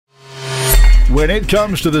When it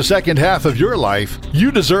comes to the second half of your life, you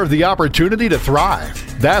deserve the opportunity to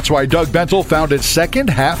thrive. That's why Doug Bentel founded Second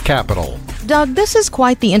Half Capital. Doug, this is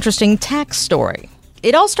quite the interesting tax story.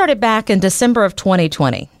 It all started back in December of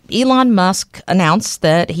 2020. Elon Musk announced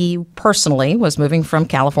that he personally was moving from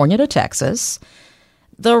California to Texas.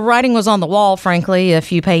 The writing was on the wall, frankly,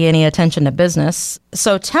 if you pay any attention to business.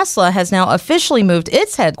 So Tesla has now officially moved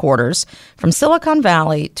its headquarters from Silicon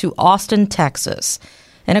Valley to Austin, Texas.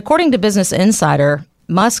 And according to Business Insider,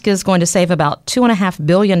 Musk is going to save about $2.5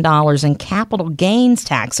 billion in capital gains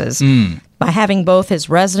taxes by having both his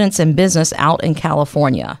residence and business out in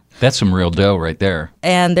California. That's some real dough right there.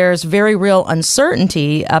 And there's very real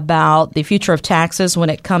uncertainty about the future of taxes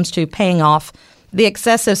when it comes to paying off the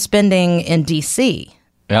excessive spending in D.C.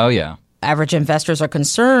 Oh, yeah. Average investors are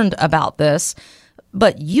concerned about this,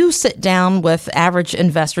 but you sit down with average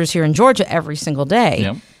investors here in Georgia every single day.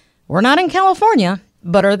 Yep. We're not in California.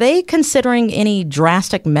 But are they considering any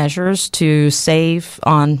drastic measures to save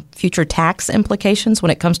on future tax implications when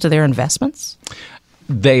it comes to their investments?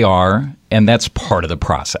 They are, and that's part of the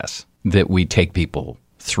process that we take people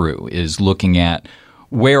through, is looking at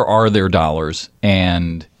where are their dollars,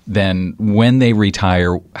 and then when they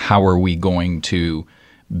retire, how are we going to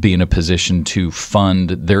be in a position to fund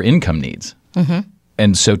their income needs? Mm-hmm.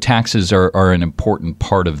 And so taxes are an important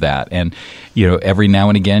part of that. And, you know, every now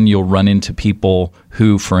and again, you'll run into people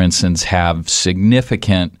who, for instance, have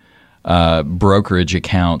significant brokerage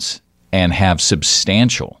accounts and have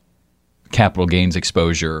substantial capital gains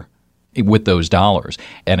exposure with those dollars.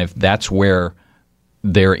 And if that's where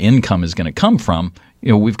their income is going to come from, you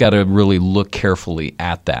know, we've got to really look carefully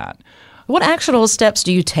at that. What actionable steps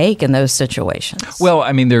do you take in those situations? Well,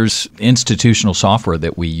 I mean, there's institutional software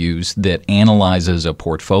that we use that analyzes a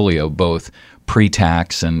portfolio, both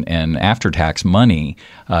pre-tax and after-tax money,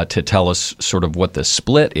 to tell us sort of what the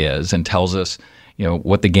split is, and tells us, you know,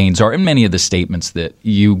 what the gains are. And many of the statements that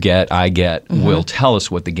you get, I get, will tell us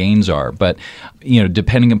what the gains are. But, you know,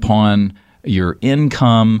 depending upon your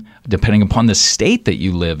income, depending upon the state that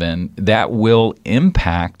you live in, that will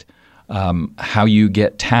impact how you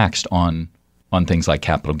get taxed on things like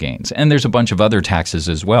capital gains. And there's a bunch of other taxes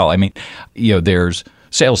as well. I mean, you know, there's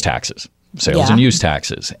sales taxes, and use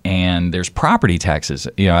taxes, and there's property taxes.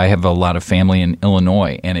 You know, I have a lot of family in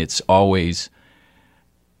Illinois, and it's always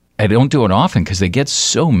 – I don't do it often because they get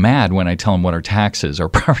so mad when I tell them what our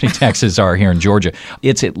property taxes are here in Georgia.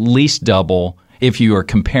 It's at least double if you are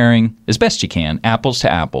comparing, as best you can, apples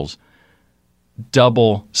to apples,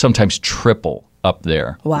 double, sometimes triple up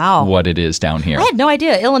there. Wow. What it is down here. I had no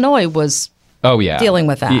idea Illinois was dealing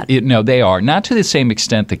with that. No, they are. Not to the same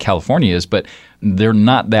extent that California is, but they're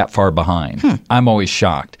not that far behind. I'm always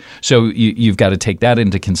shocked. So you've got to take that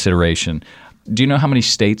into consideration. Do you know how many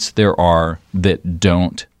states there are that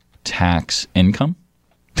don't tax income?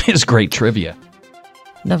 It's great trivia.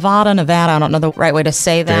 Nevada, I don't know the right way to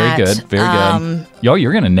say that. Very good. Yo,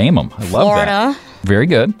 you're going to name them. I love Florida. that. Very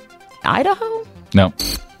good. Idaho? No.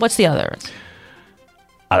 What's the other?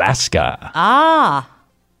 Alaska.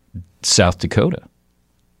 South Dakota.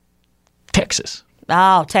 Texas.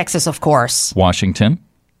 Oh, Texas, of course. Washington.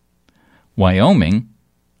 Wyoming.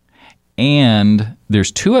 And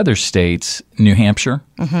there's two other states, New Hampshire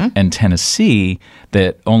and Tennessee,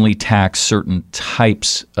 that only tax certain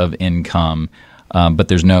types of income, but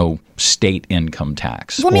there's no state income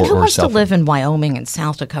tax. Well, I mean, who wants to live in Wyoming and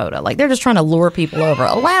South Dakota? Like, they're just trying to lure people over.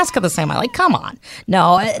 Alaska, the same way. Like, come on.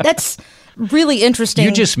 No, that's really interesting.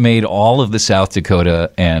 You just made all of the South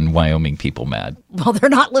Dakota and Wyoming people mad. Well, they're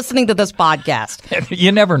not listening to this podcast.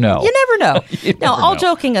 You never know. Now, all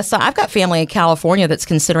joking aside, I've got family in California that's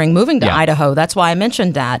considering moving to Idaho. That's why I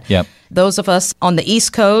mentioned that. Yep. Those of us on the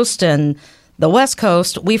East Coast and the West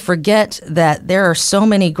Coast, we forget that there are so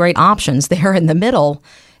many great options there in the middle.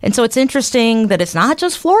 And so it's interesting that it's not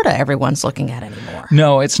just Florida everyone's looking at anymore.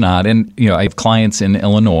 No, it's not. And, you know, I have clients in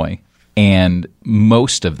Illinois, and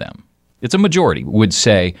most of them, it's a majority, would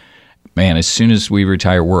say, man, as soon as we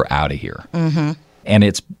retire, we're out of here. Mm-hmm. And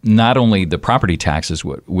it's not only the property taxes,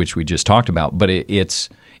 which we just talked about, but it's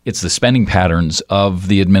the spending patterns of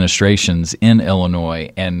the administrations in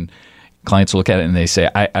Illinois. And clients look at it and they say,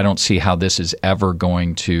 I don't see how this is ever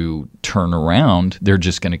going to turn around. They're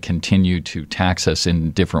just going to continue to tax us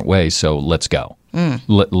in different ways. So let's go.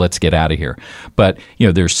 Let's get out of here. But, you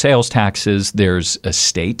know, there's sales taxes, there's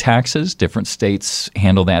estate taxes. Different states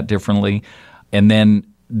handle that differently. And then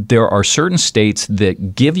there are certain states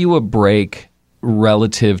that give you a break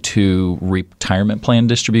relative to retirement plan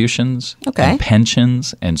distributions, and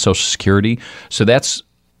pensions and Social Security. So that's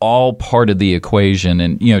all part of the equation.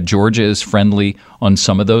 And, you know, Georgia is friendly on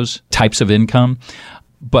some of those types of income.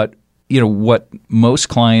 But what most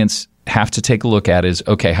clients have to take a look at is,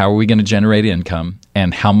 okay, how are we going to generate income,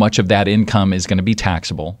 and how much of that income is going to be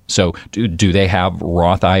taxable? So do they have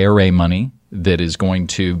Roth IRA money that is going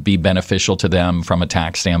to be beneficial to them from a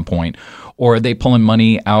tax standpoint? Or are they pulling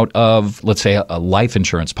money out of, let's say, a life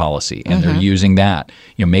insurance policy, and they're using that?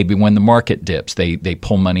 Maybe when the market dips, they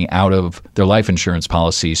pull money out of their life insurance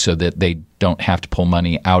policy so that they don't have to pull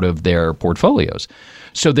money out of their portfolios.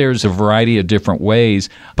 So there's a variety of different ways.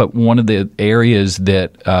 But one of the areas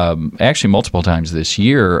that actually multiple times this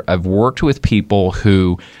year, I've worked with people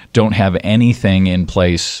who don't have anything in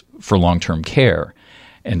place for long-term care.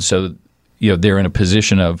 And so they're in a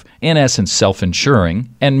position of, in essence, self-insuring,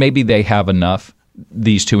 and maybe they have enough.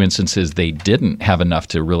 These two instances, they didn't have enough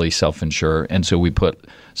to really self-insure, and so we put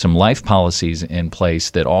some life policies in place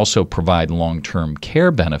that also provide long-term care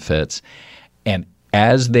benefits. And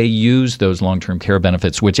as they use those long-term care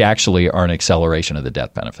benefits, which actually are an acceleration of the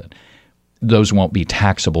death benefit, those won't be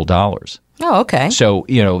taxable dollars. Oh, okay. So,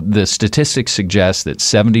 the statistics suggest that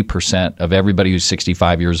 70% of everybody who's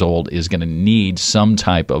 65 years old is going to need some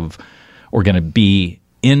type of, or going to be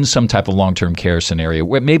in some type of long-term care scenario.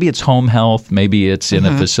 Where maybe it's home health, maybe it's in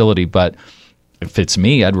a facility, but if it's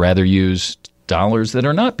me, I'd rather use dollars that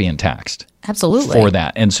are not being taxed. Absolutely. For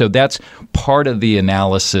that. And so that's part of the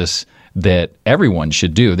analysis that everyone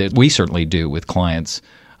should do, that we certainly do with clients.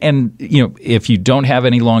 And, if you don't have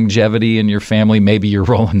any longevity in your family, maybe you're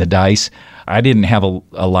rolling the dice. I didn't have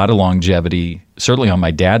a lot of longevity, certainly on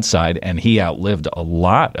my dad's side, and he outlived a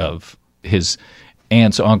lot of his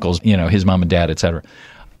aunts, uncles, his mom and dad, et cetera.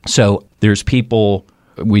 So there's people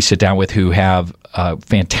we sit down with who have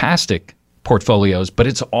fantastic portfolios, but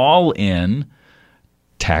it's all in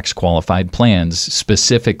tax-qualified plans,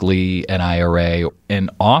 specifically an IRA, and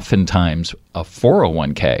oftentimes a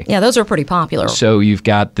 401k. Yeah, those are pretty popular. So you've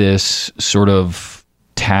got this sort of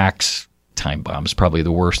tax time bomb is probably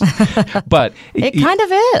the worst, but it kind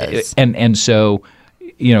of is. And so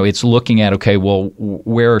it's looking at, okay, well,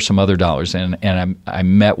 where are some other dollars? And I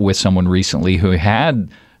met with someone recently who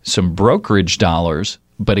had some brokerage dollars,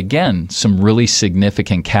 but again, some really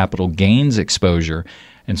significant capital gains exposure.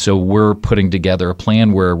 And so we're putting together a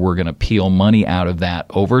plan where we're going to peel money out of that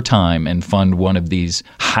over time and fund one of these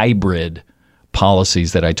hybrid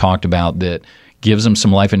policies that I talked about that gives them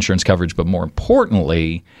some life insurance coverage, but more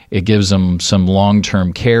importantly, it gives them some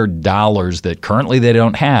long-term care dollars that currently they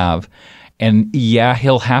don't have. And yeah,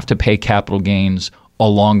 he'll have to pay capital gains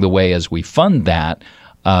along the way as we fund that,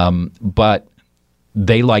 but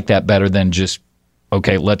they like that better than just,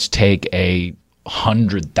 okay, let's take a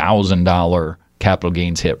 $100,000 capital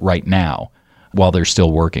gains hit right now while they're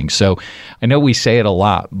still working. So I know we say it a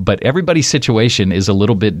lot, but everybody's situation is a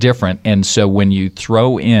little bit different. And so when you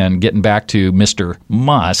throw in, getting back to Mr.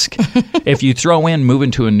 Musk, if you throw in moving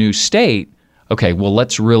to a new state, okay, well,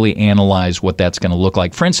 let's really analyze what that's going to look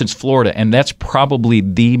like. For instance, Florida, and that's probably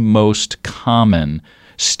the most common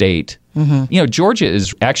state. Georgia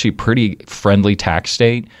is actually a pretty friendly tax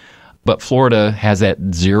state, but Florida has that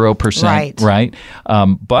 0%, right?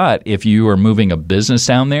 But if you are moving a business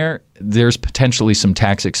down there, there's potentially some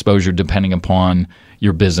tax exposure depending upon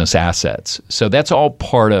your business assets. So that's all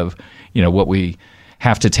part of, what we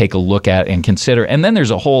have to take a look at and consider. And then there's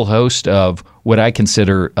a whole host of what I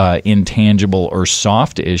consider intangible or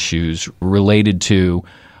soft issues related to,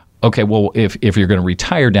 okay, well, if you're going to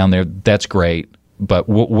retire down there, that's great. But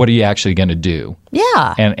what are you actually going to do?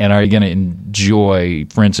 Yeah. And are you going to enjoy,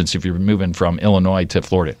 for instance, if you're moving from Illinois to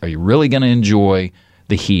Florida, are you really going to enjoy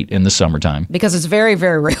the heat in the summertime? Because it's very,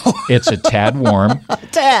 very real. It's a tad warm.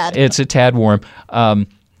 It's a tad warm.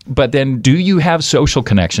 But then do you have social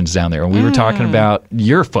connections down there? And we were talking about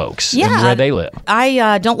your folks and where they live.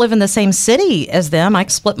 I don't live in the same city as them. I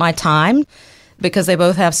split my time because they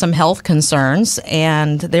both have some health concerns,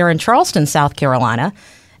 and they're in Charleston, South Carolina.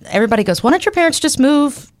 Everybody goes, why don't your parents just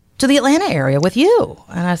move to the Atlanta area with you?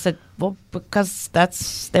 And I said, well, because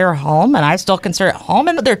that's their home, and I still consider it home,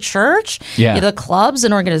 and their church, the clubs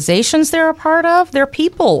and organizations they're a part of, their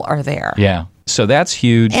people are there. Yeah. So that's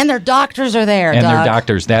huge. And their doctors are there, And Doug. their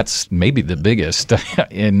doctors, that's maybe the biggest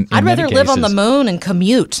in I'd rather many live on cases. the moon and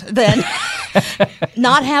commute than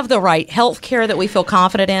not have the right health care that we feel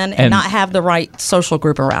confident in and not have the right social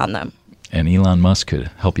group around them. And Elon Musk could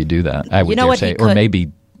help you do that, I would dare say. Or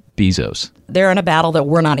maybe Bezos. They're in a battle that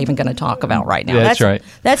we're not even going to talk about right now. That's right.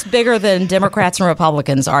 That's bigger than Democrats and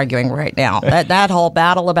Republicans arguing right now, that whole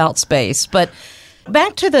battle about space. But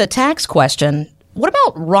back to the tax question, what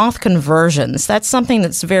about Roth conversions? That's something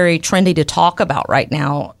that's very trendy to talk about right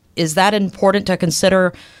now. Is that important to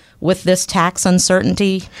consider with this tax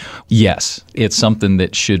uncertainty? Yes, it's something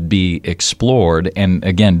that should be explored. And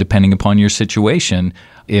again, depending upon your situation,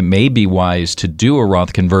 it may be wise to do a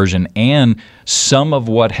Roth conversion. And some of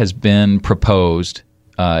what has been proposed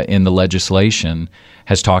in the legislation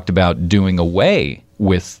has talked about doing away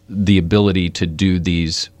with the ability to do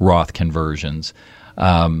these Roth conversions.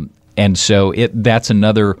 And so that's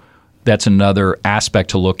another aspect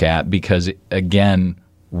to look at, because, again,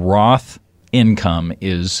 Roth income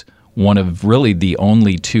is one of really the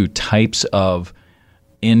only two types of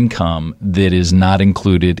income that is not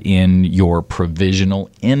included in your provisional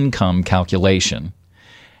income calculation.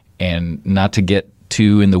 And not to get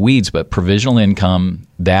too in the weeds, but provisional income,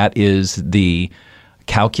 that is the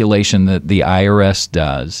calculation that the IRS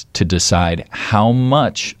does to decide how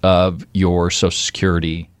much of your Social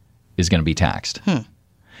Security is going to be taxed.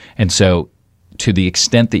 And so to the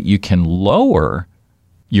extent that you can lower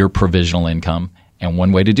your provisional income, and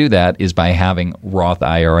one way to do that is by having Roth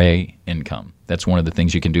IRA income. That's one of the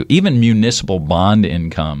things you can do. Even municipal bond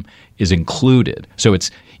income is included. So it's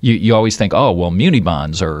you always think, oh, well, muni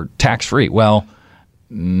bonds are tax-free. Well,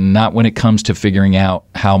 not when it comes to figuring out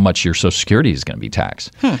how much your Social Security is going to be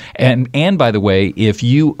taxed. And by the way, if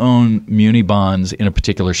you own muni bonds in a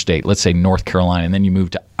particular state, let's say North Carolina, and then you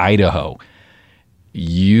move to Idaho,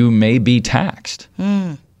 you may be taxed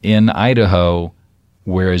in Idaho,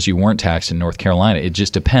 whereas you weren't taxed in North Carolina. It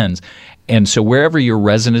just depends. And so wherever your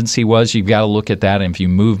residency was, you've got to look at that. And if you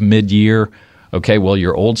move mid-year, okay, well,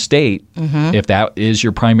 your old state, if that is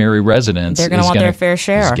your primary residence, they're going to want their fair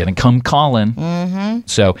share. Is going to come calling.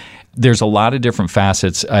 So there's a lot of different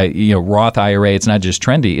facets. Roth IRA, it's not just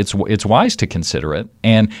trendy. It's wise to consider it.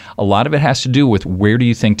 And a lot of it has to do with where do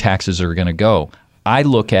you think taxes are going to go. I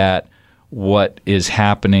look at what is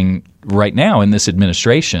happening right now in this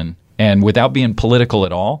administration, and without being political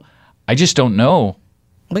at all, I just don't know.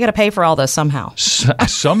 We got to pay for all this somehow.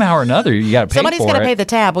 Somehow or another, you got to pay for it. Somebody's got to pay the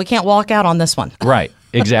tab. We can't walk out on this one. Right,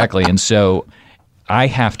 exactly. And so I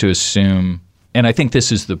have to assume, and I think this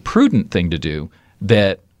is the prudent thing to do,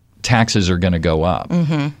 that taxes are going to go up.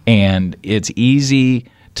 And it's easy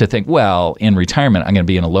to think, well, in retirement, I'm going to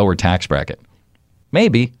be in a lower tax bracket.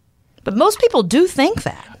 Maybe. But most people do think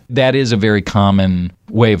that. That is a very common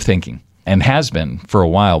way of thinking and has been for a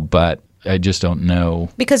while, but I just don't know.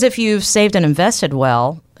 Because if you've saved and invested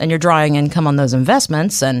well and you're drawing income on those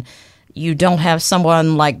investments and you don't have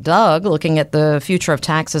someone like Doug looking at the future of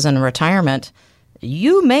taxes in retirement,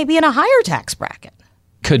 you may be in a higher tax bracket.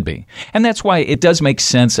 Could be. And that's why it does make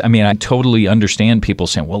sense. I mean, I totally understand people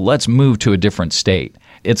saying, well, let's move to a different state.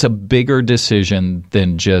 It's a bigger decision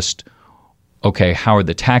than just, okay, how are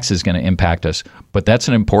the taxes going to impact us? But that's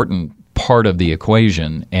an important part of the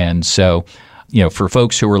equation. And so, for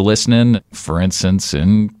folks who are listening, for instance,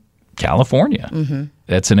 in California,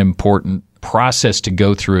 that's an important process to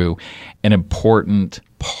go through, an important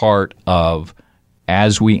part of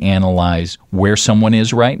as we analyze where someone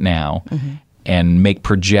is right now and make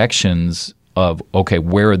projections of, okay,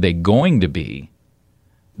 where are they going to be?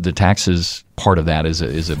 The taxes part of that is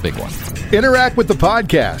a big one. Interact with the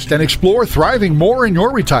podcast and explore thriving more in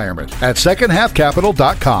your retirement at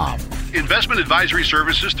secondhalfcapital.com. Investment advisory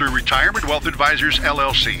services through Retirement Wealth Advisors,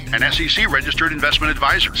 LLC, an SEC-registered investment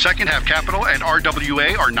advisor. Second Half Capital and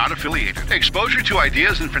RWA are not affiliated. Exposure to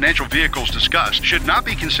ideas and financial vehicles discussed should not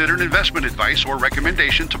be considered investment advice or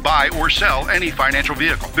recommendation to buy or sell any financial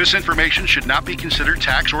vehicle. This information should not be considered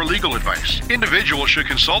tax or legal advice. Individuals should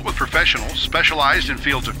consult with professionals specialized in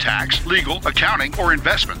fields of tax, legal, accounting, or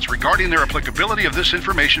investments regarding their applicability of this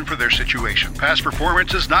information for their situation. Past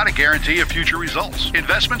performance is not a guarantee of future results.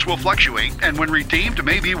 Investments will fluctuate, and when redeemed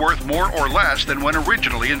may be worth more or less than when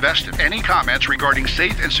originally invested. Any comments regarding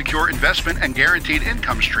safe and secure investment and guaranteed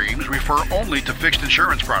income streams refer only to fixed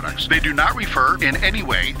insurance products. They do not refer in any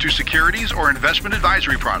way to securities or investment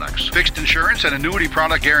advisory products. Fixed insurance and annuity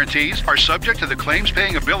product guarantees are subject to the claims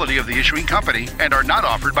paying ability of the issuing company and are not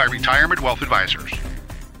offered by Retirement Wealth Advisors.